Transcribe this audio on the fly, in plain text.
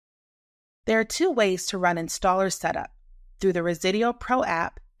There are two ways to run installer setup, through the Resideo Pro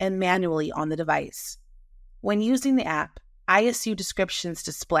app and manually on the device. When using the app, ISU descriptions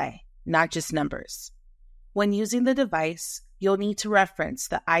display, not just numbers. When using the device, you'll need to reference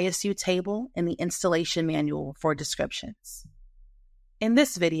the ISU table in the installation manual for descriptions. In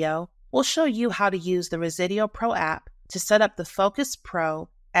this video, we'll show you how to use the Resideo Pro app to set up the FocusPRO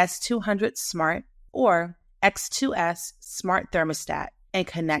S200 Smart or X2S Smart Thermostat and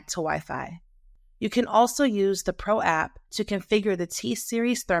connect to Wi-Fi. You can also use the Pro app to configure the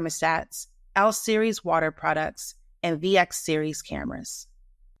T-Series thermostats, L-Series water products, and VX-Series cameras.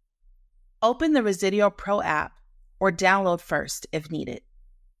 Open the Resideo Pro app or download first if needed.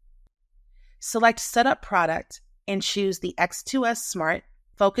 Select Setup Product and choose the X2S Smart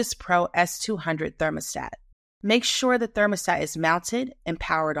FocusPRO S200 thermostat. Make sure the thermostat is mounted and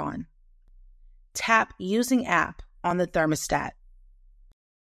powered on. Tap Using App on the thermostat.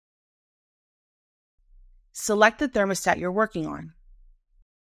 Select the thermostat you're working on.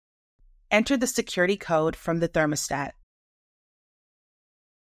 Enter the security code from the thermostat.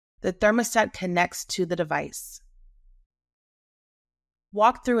 The thermostat connects to the device.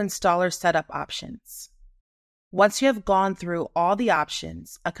 Walk through installer setup options. Once you have gone through all the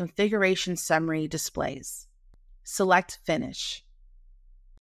options, a configuration summary displays. Select Finish.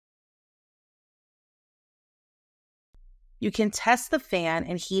 You can test the fan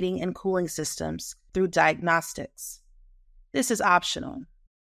and heating and cooling systems through diagnostics. This is optional.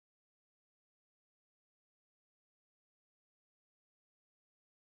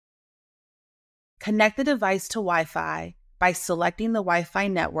 Connect the device to Wi-Fi by selecting the Wi-Fi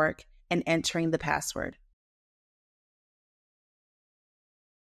network and entering the password.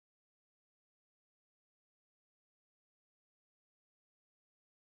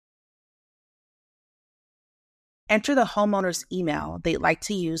 Enter the homeowner's email they'd like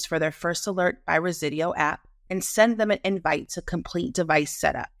to use for their First Alert by Resideo app and send them an invite to complete device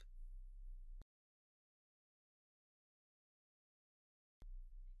setup.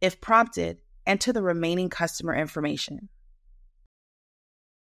 If prompted, enter the remaining customer information.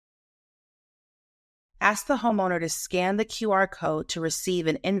 Ask the homeowner to scan the QR code to receive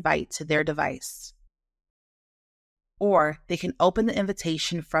an invite to their device, or they can open the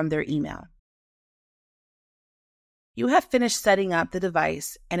invitation from their email. You have finished setting up the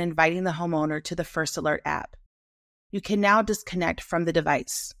device and inviting the homeowner to the First Alert app. You can now disconnect from the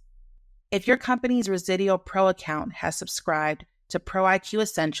device. If your company's Resideo Pro account has subscribed to Pro IQ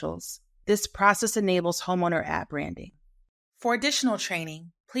Essentials, this process enables homeowner app branding. For additional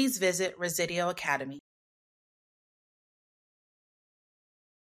training, please visit Resideo Academy.